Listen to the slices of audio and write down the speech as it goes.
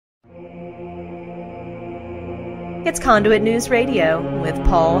It's Conduit News Radio with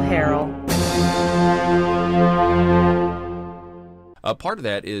Paul Harrell. Part of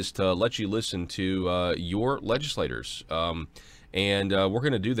that is to let you listen to your legislators. And we're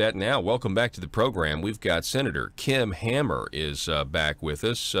going to do that now. Welcome back to the program. We've got Senator Kim Hammer is back with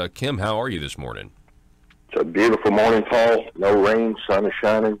us. Kim, how are you this morning? It's a beautiful morning, Paul. No rain, sun is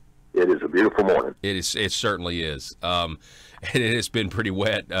shining. It is a beautiful morning. It certainly is. And it has been pretty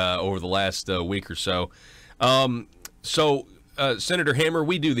wet over the last week or so. Senator Hammer,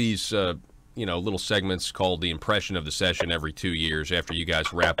 we do these little segments called the impression of the session every 2 years after you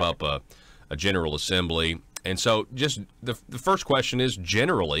guys wrap up a General Assembly. And so just the first question is,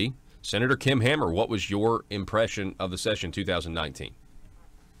 generally, Senator Kim Hammer, what was your impression of the session 2019?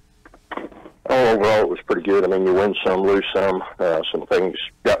 Oh, overall, it was pretty good. I mean, you win some, lose some. Some things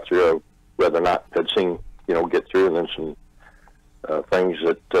got through, whether or not had seen, get through, and then some things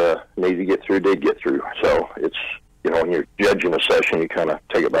that needed to get through did get through. So it's, when you're judging a session, you kind of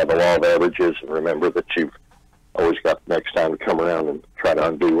take it by the law of averages and remember that you've always got the next time to come around and try to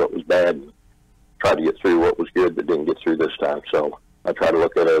undo what was bad and try to get through what was good that didn't get through this time. So I try to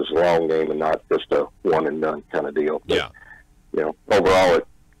look at it as a long game and not just a one and done kind of deal. But, overall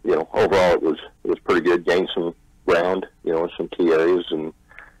it was pretty good. Gained some ground, in some key areas, and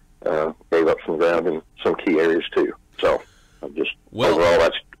gave up some ground in some key areas too. So overall,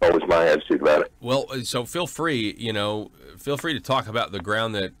 that's always my attitude about it. Well, so feel free to talk about the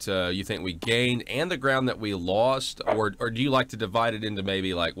ground that you think we gained and the ground that we lost, or do you like to divide it into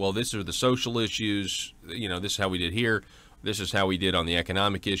maybe like, well, this are the social issues, this is how we did here, this is how we did on the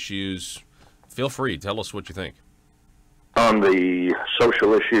economic issues. Feel free, tell us what you think. On the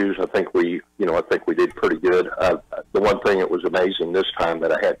social issues, I think we did pretty good. The one thing that was amazing this time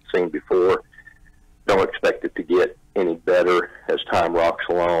that I hadn't seen before, don't expect it to get any better as time rocks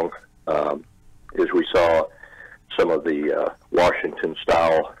along, is we saw some of the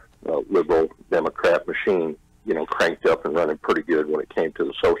Washington-style liberal Democrat machine, cranked up and running pretty good when it came to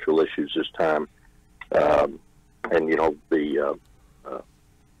the social issues this time.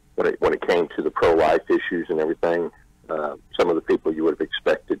 When it came to the pro-life issues and everything, some of the people you would have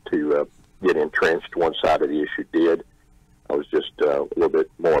expected to get entrenched one side of the issue did. I was just a little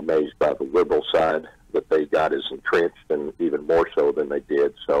bit more amazed by the liberal side that they got as entrenched, and even more so than they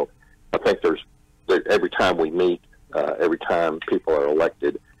did. So I think every time we meet, every time people are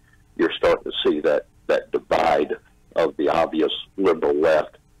elected, you're starting to see that divide of the obvious liberal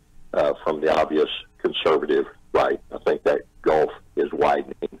left from the obvious conservative right. I think that gulf is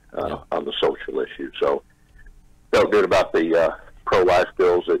widening on the social issue. So felt good about the pro-life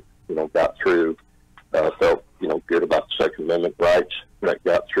bills that got through. Felt good about the Second Amendment rights that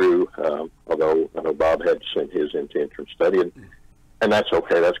got through. Although I know Bob had to send his into interim study, and that's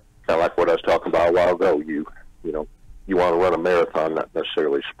okay. That's kind of like what I was talking about a while ago. You want to run a marathon, not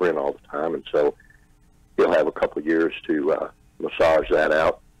necessarily sprint all the time, and so he'll have a couple of years to massage that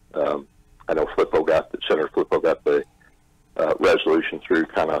out. I know Senator Flippo got the resolution through,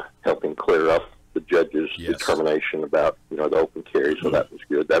 kind of helping clear up the judge's determination about the open carry, so that was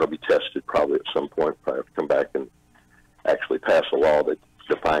good. That'll be tested probably at some point. Probably have to come back and actually pass a law that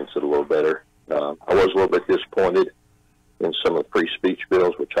defines it a little better. I was a little bit disappointed in some of the free speech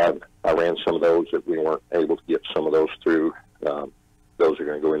bills, which I ran some of those, that we weren't able to get some of those through. Those are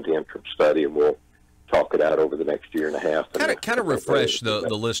going to go into interim study, and we'll talk it out over the next year and a half. Kind of refresh the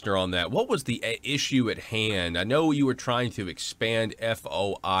listener on that. What was the issue at hand? I know you were trying to expand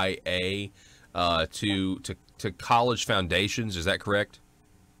FOIA to college foundations. Is that correct?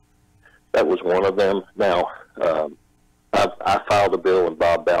 That was one of them. Now, I filed a bill, and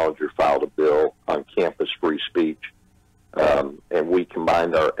Bob Ballinger filed a bill on campus free speech, and we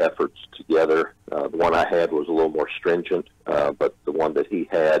combined our efforts together. The one I had was a little more stringent, but the one that he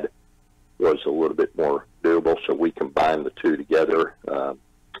had was a little bit more doable, so we combined the two together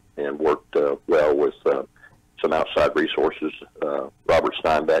and worked well with some outside resources. Robert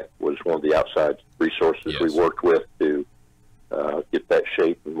Steinbeck was one of the outside resources we worked with to get that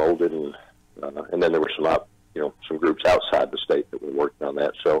shape and molded, and then there were some groups outside the state that were working on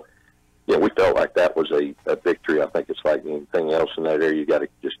that. So we felt like that was a victory. I think it's like anything else in that area. You got to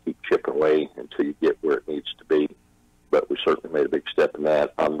just keep chipping away until you get where it needs to be. But we certainly made a big step in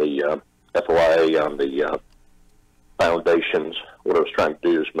that. On the FOIA, on the foundations, what I was trying to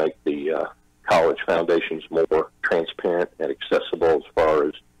do is make the college foundations more transparent and accessible as far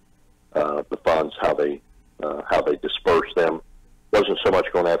as the funds, how they disperse them. Wasn't so much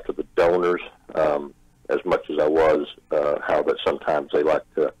going after the donors as much as I was how that sometimes they like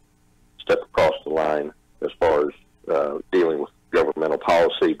to step across the line as far as dealing with governmental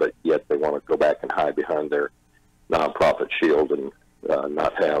policy, but yet they want to go back and hide behind their nonprofit shield and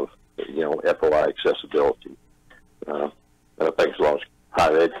not have, FOI accessibility. And I think as long as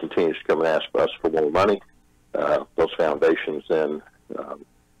higher ed continues to come and ask us for more money, those foundations then,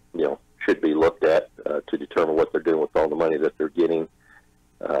 should be looked at to determine what they're doing with all the money that they're getting,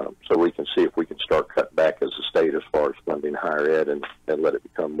 so we can see if we can start cutting back as a state as far as funding higher ed and let it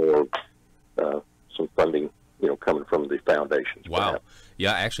become more some funding, coming from the foundations. Wow. Perhaps.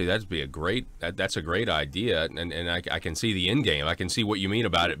 Yeah, actually, that's a great idea, and I can see the end game. I can see what you mean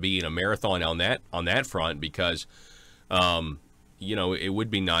about it being a marathon on that front, because it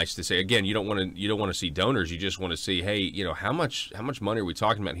would be nice to say, again, you don't want to see donors. You just want to see, hey, how much money are we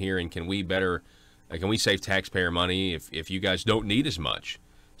talking about here, and can we save taxpayer money if you guys don't need as much?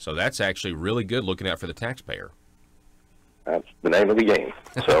 So that's actually really good, looking out for the taxpayer. That's the name of the game.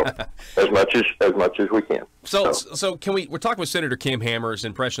 So as much as we can. So can we're talking with Senator Kim Hammer's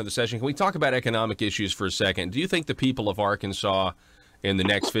impression of the session. Can we talk about economic issues for a second? Do you think the people of Arkansas in the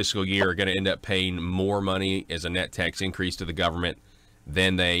next fiscal year are going to end up paying more money as a net tax increase to the government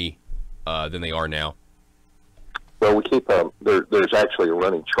than they are now? Well, we keep there's actually a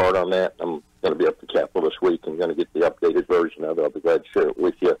running chart on that. I'm going to be up to Capitol this week and going to get the updated version of it. I'll be glad to share it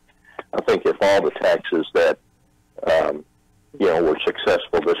with you. I think if all the taxes that were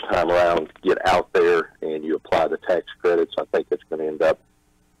successful this time around get out there and you apply the tax credits, I think it's going to end up,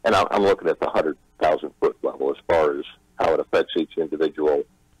 and I'm looking at the 100,000 foot level as far as how it affects each individual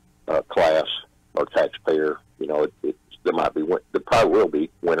class or taxpayer. There probably will be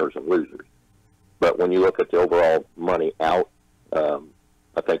winners and losers, but when you look at the overall money out,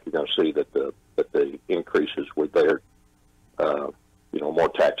 I think you're going to see that the increases were there. More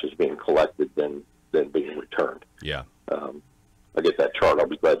taxes being collected than being returned. Yeah. I get that chart. I'll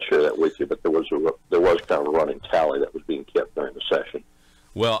be glad to share that with you. But there was kind of a running tally that was being kept during the session.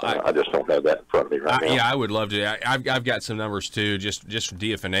 Well, I just don't have that in front of me right now. Yeah, I would love to. I've got some numbers too, just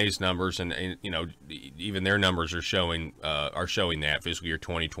DFNA's numbers, and even their numbers are showing that fiscal year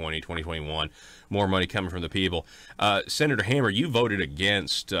 2020, 2021, more money coming from the people. Senator Hammer, you voted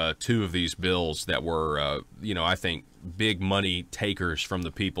against two of these bills that were, I think, big money takers from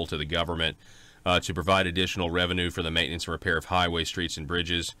the people to the government. To provide additional revenue for the maintenance and repair of highways, streets, and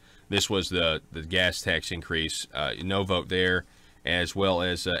bridges. This was the gas tax increase. No vote there, as well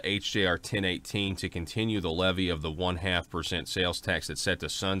as HJR 1018 to continue the levy of the 0.5% sales tax that's set to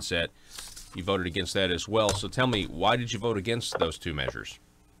sunset. You voted against that as well. So tell me, why did you vote against those two measures?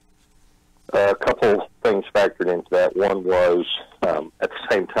 A couple things factored into that. One was, at the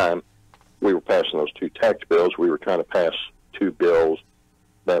same time we were passing those two tax bills, we were trying to pass two bills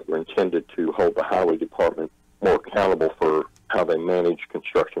that were intended to hold the highway department more accountable for how they manage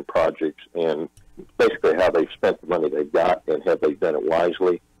construction projects and basically how they've spent the money they got and have they done it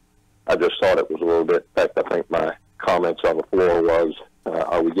wisely. I just thought it was a little bit, in fact, I think my comments on the floor was,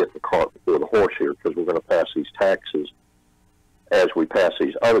 are we getting the cart before the horse here? Because we're going to pass these taxes as we pass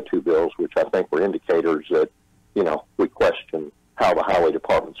these other two bills, which I think were indicators that, we question how the highway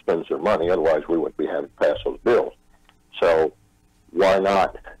department spends their money. Otherwise, we wouldn't be having to pass those bills. So why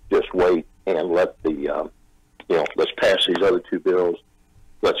not just wait and let let's pass these other two bills,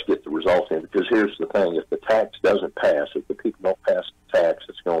 let's get the results in. Because here's the thing, if the tax doesn't pass, if the people don't pass the tax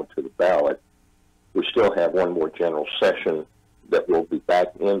that's going to the ballot, we still have one more general session that will be back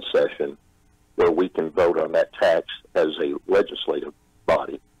in session where we can vote on that tax as a legislative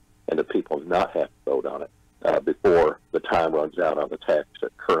body and the people not have to vote on it before the time runs out on the tax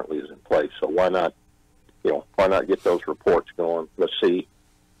that currently is in place. So why not get those reports going? Let's see,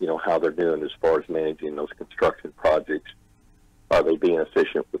 how they're doing as far as managing those construction projects. Are they being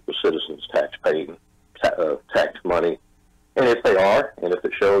efficient with the citizens' tax money? And if they are, and if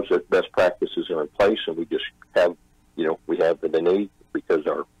it shows that best practices are in place and we just have, we have what they need because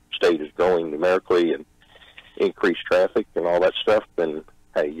our state is growing numerically and increased traffic and all that stuff, then,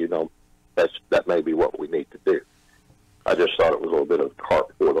 hey, that may be what we need to do. I just thought it was a little bit of a cart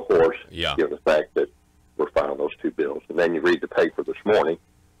before the horse, given the fact that we're filing those two bills. And then you read the paper this morning,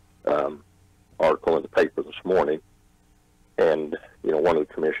 article in the paper this morning, and, one of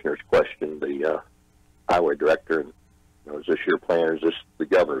the commissioners questioned the highway director, and, is this your plan or is this the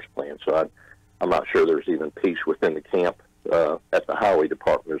governor's plan? So I'm not sure there's even peace within the camp at the highway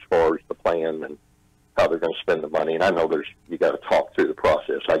department as far as the plan and how they're going to spend the money. And I know you got to talk through the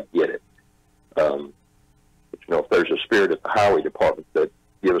process. I get it. But, if there's a spirit at the highway department that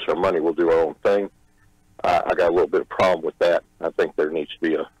give us our money, we'll do our own thing. I got a little bit of problem with that. I think there needs to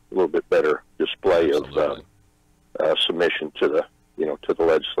be a little bit better display of submission to the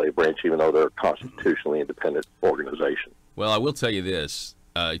legislative branch, even though they're a constitutionally independent organization. Well, I will tell you this.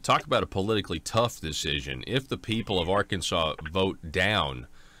 talk about a politically tough decision. If the people of Arkansas vote down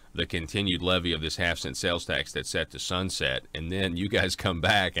the continued levy of this half-cent sales tax that's set to sunset, and then you guys come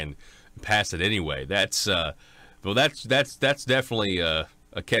back and pass it anyway, that's definitely a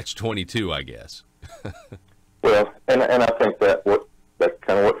catch-22, I guess. Well, and I think that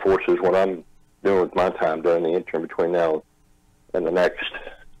kind of what forces what I'm doing with my time during the interim between now and the next,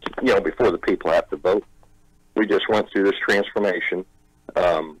 before the people have to vote. We just went through this transformation,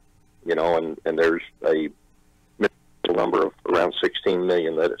 and there's a number of around 16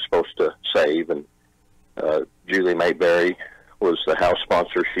 million that it's supposed to save, and Julie Mayberry was the House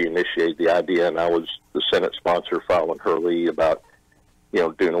sponsor. She initiated the idea, and I was the Senate sponsor following her lead about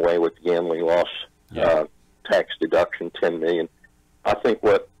doing away with the gambling loss tax deduction, 10 million. I think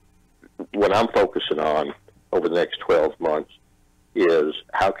what I'm focusing on over the next 12 months is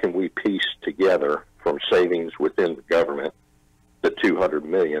how can we piece together from savings within the government the 200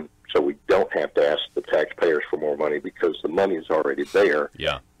 million, so we don't have to ask the taxpayers for more money because the money is already there.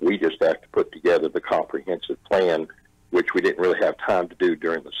 Yeah. We just have to put together the comprehensive plan, which we didn't really have time to do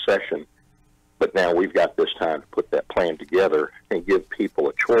during the session. But now we've got this time to put that plan together and give people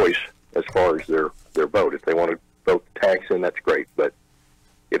a choice as far as their vote. If they want to vote the tax in, that's great. But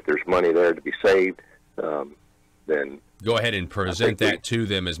if there's money there to be saved, then go ahead and present that to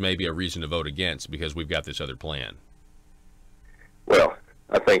them as maybe a reason to vote against, because we've got this other plan. Well,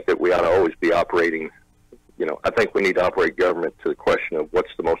 I think that we ought to always be operating, I think we need to operate government to the question of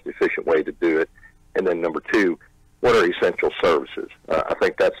what's the most efficient way to do it. And then number two, what are essential services? I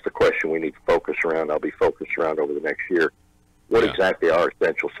think that's the question we need to focus around. I'll be focused around over the next year. What exactly are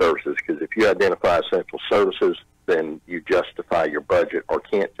essential services? Because if you identify essential services, then you justify your budget, or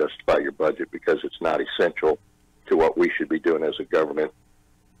can't justify your budget because it's not essential to what we should be doing as a government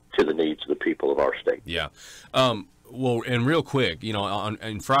to the needs of the people of our state. Yeah. Well, and real quick,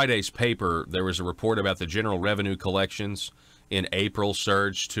 in Friday's paper, there was a report about the general revenue collections in April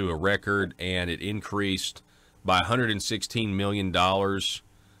surged to a record, and it increased by $116 million.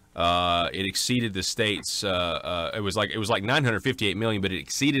 It exceeded the state's. It was like $958 million, but it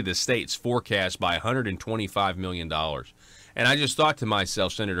exceeded the state's forecast by $125 million. And I just thought to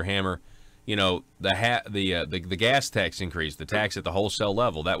myself, Senator Hammer, the gas tax increase, the tax at the wholesale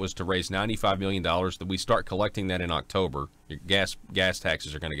level, that was to raise $95 million. That we start collecting that in October. Your gas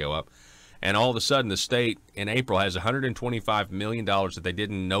taxes are going to go up. And all of a sudden, the state in April has $125 million that they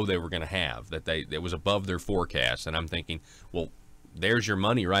didn't know they were going to have, that was above their forecast. And I'm thinking, well, there's your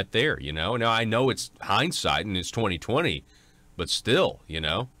money right there, Now, I know it's hindsight and it's 2020, but still,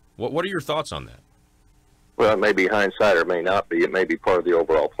 What are your thoughts on that? Well, it may be hindsight or it may not be. It may be part of the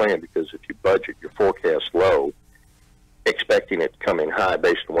overall plan, because if you budget your forecast low, expecting it to come in high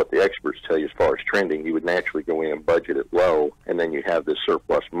based on what the experts tell you as far as trending, you would naturally go in and budget it low, and then you have this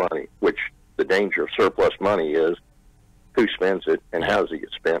surplus money, which the danger of surplus money is who spends it and how does it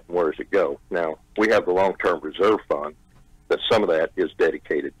get spent and where does it go. Now, we have the long-term reserve fund that some of that is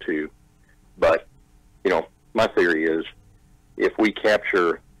dedicated to, but, my theory is if we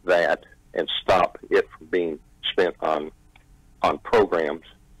capture that and stop it from being spent on programs,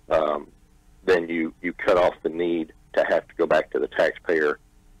 then you cut off the need to have to go back to the taxpayer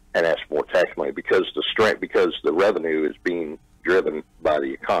and ask for more tax money, because the revenue is being driven by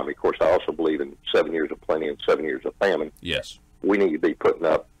the economy. Of course, I also believe in 7 years of plenty and 7 years of famine. Yes. We need to be putting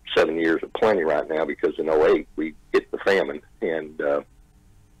up 7 years of plenty right now, because in 2008 we hit the famine. And,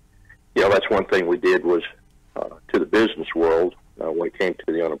 that's one thing we did was to the business world when it came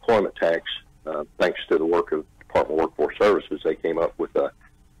to the unemployment tax, thanks to the work of Department of Workforce Services, they came up with a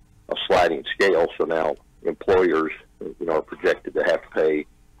sliding scale. So now employers, are projected to have to pay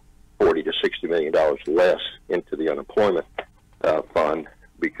 $40 to $60 million less into the unemployment fund,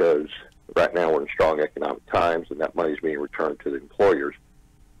 because right now we're in strong economic times and that money is being returned to the employers.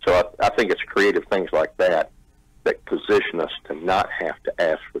 So I think it's creative things like that position us to not have to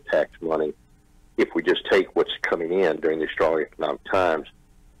ask for tax money if we just take what's coming in during these strong economic times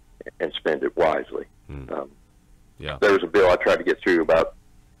and spend it wisely. There was a bill I tried to get through about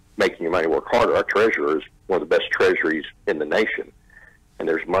making your money work harder. Our treasurer is one of the best treasuries in the nation, and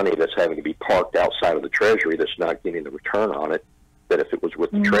there's money that's having to be parked outside of the treasury that's not getting the return on it, that if it was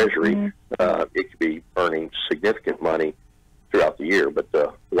with the treasury, it could be earning significant money throughout the year. But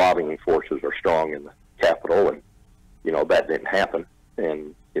the lobbying forces are strong in the Capitol, and that didn't happen.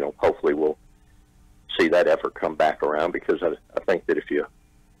 And hopefully we'll see that effort come back around, because I think that if you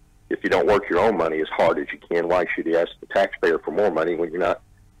don't work your own money as hard as you can, why should you ask the taxpayer for more money when you're not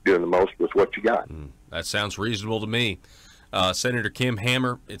doing the most with what you got? That sounds reasonable to me. Senator Kim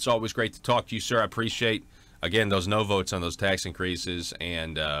Hammer, it's always great to talk to you, sir. I appreciate again, those no votes on those tax increases.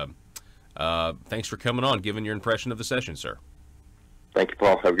 And thanks for coming on, giving your impression of the session, sir. Thank you,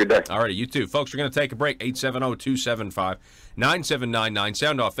 Paul. Have a good day. All righty, you too. Folks, we're going to take a break. 870-275-9799.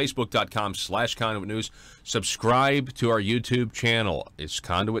 Sound off, facebook.com/Conduit News. Subscribe to our YouTube channel. It's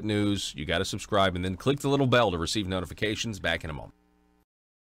Conduit News. You got to subscribe, and then click the little bell to receive notifications. Back in a moment.